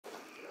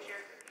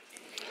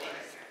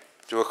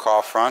Do a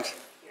call front.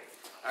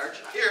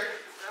 Archie, here.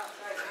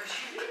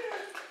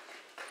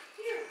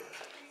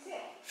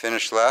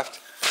 Finish left.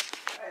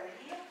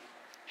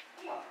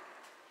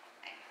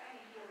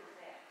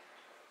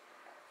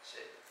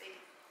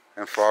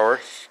 And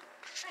forward.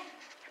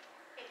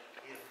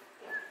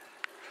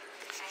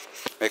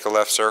 Make a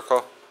left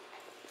circle.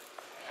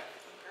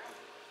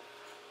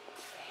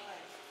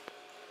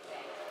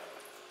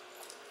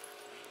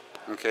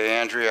 Okay,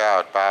 Andrea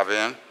out. Bob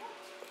in.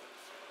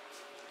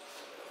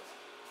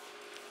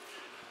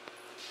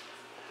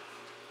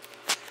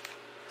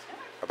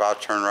 About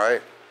turn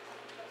right.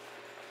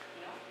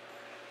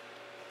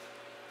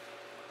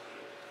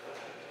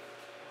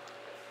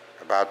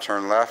 About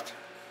turn left.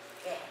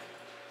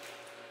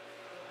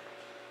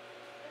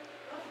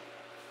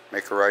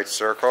 Make a right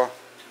circle.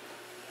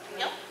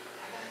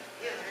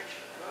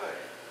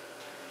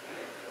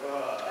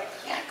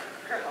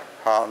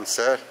 Halt and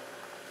sit.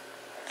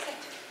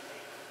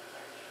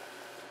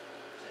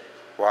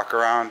 Walk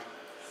around.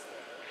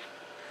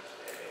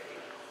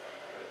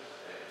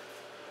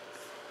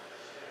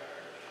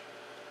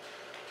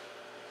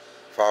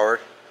 Forward.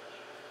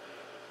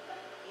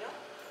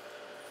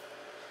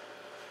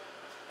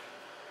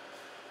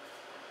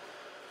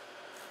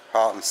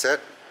 Halt and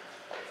sit.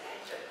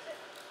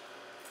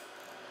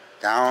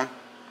 Down.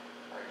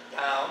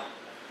 Down.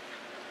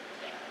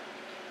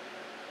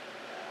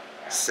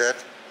 Sit.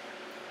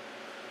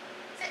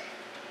 Sadie.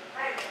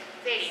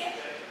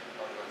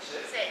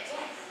 Sit.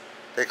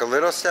 Take a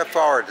little step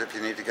forward if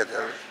you need to get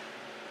there.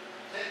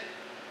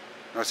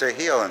 No, say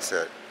heel and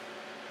sit.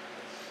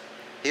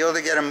 Heel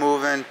to get him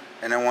moving,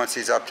 and then once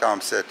he's up, tell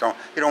him sit. You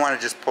don't want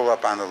to just pull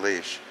up on the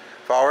leash.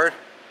 Forward.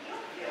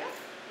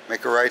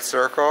 Make a right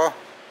circle.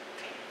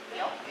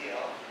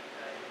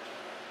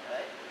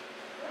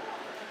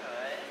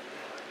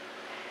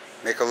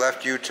 Make a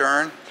left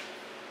U-turn.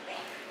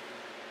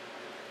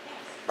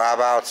 Bob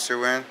out,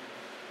 Sue in.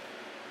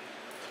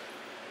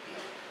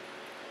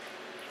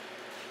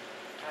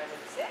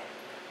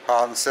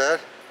 Halt and sit.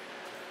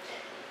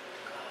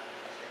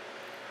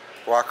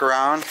 Walk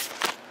around.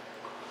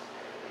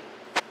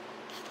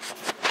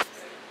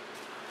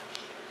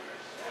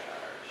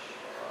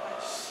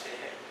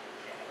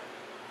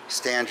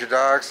 Stand your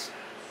dogs.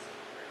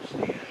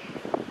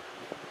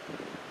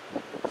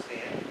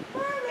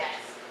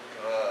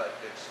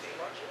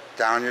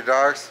 Down your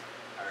dogs.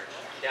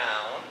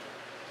 Down.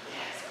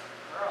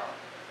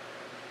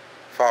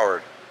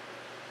 Forward.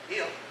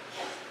 Heel.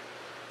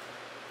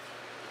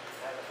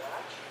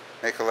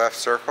 Make a left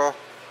circle.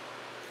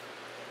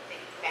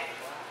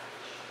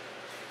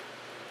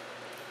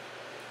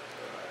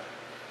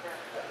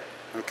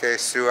 Okay,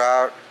 Sue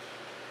out.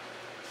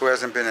 Who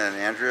hasn't been in?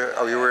 Andrea?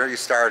 Oh, you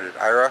started.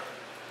 Ira?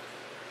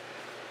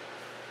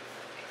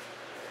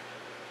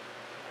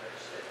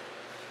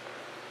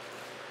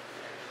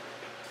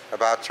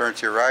 About turn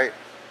to your right.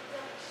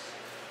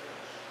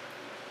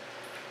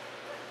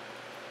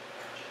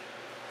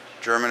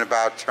 German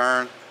about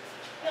turn.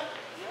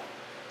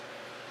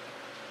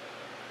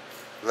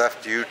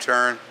 Left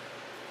U-turn.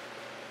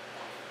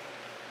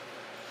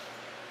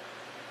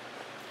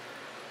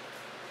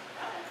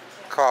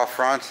 Call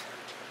front.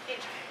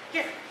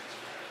 Here.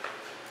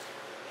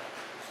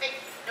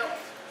 No.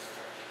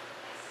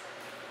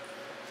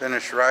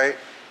 Finish right.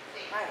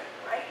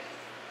 Right.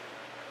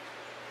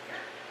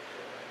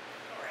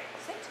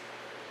 Sit.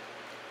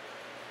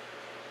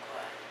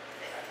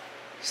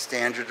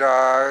 Stand your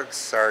dogs.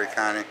 Sorry,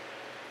 Coni.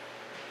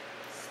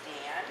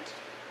 Stand.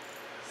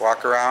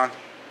 Walk around.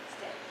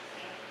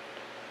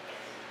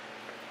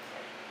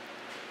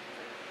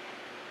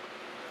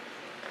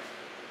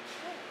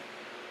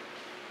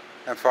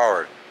 And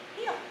forward.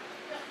 Heel.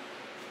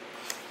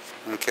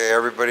 Okay,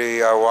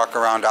 everybody walk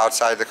around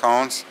outside the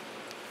cones.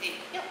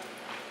 Heel.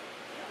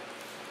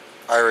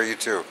 Ira, you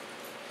too.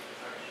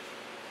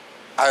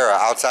 Ira,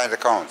 outside the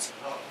cones.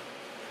 Oh.